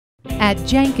At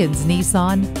Jenkins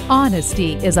Nissan,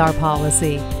 honesty is our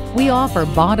policy. We offer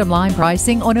bottom-line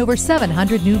pricing on over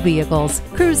 700 new vehicles.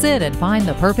 Cruise in and find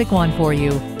the perfect one for you.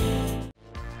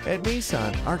 At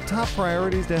Nissan, our top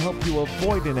priority is to help you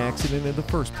avoid an accident in the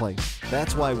first place.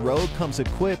 That's why Rogue comes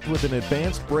equipped with an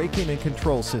advanced braking and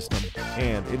control system.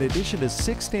 And in addition to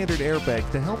 6 standard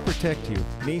airbags to help protect you,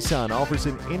 Nissan offers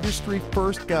an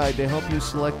industry-first guide to help you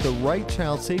select the right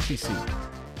child safety seat.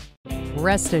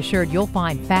 Rest assured you'll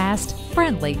find fast,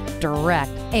 friendly,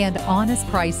 direct, and honest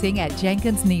pricing at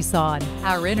Jenkins Nissan.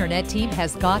 Our internet team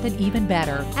has gotten even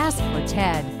better. Ask for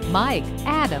Ted, Mike,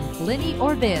 Adam, Lenny,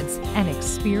 or Vince and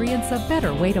experience a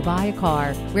better way to buy a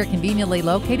car. We're conveniently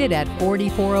located at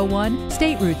 4401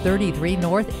 State Route 33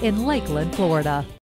 North in Lakeland, Florida.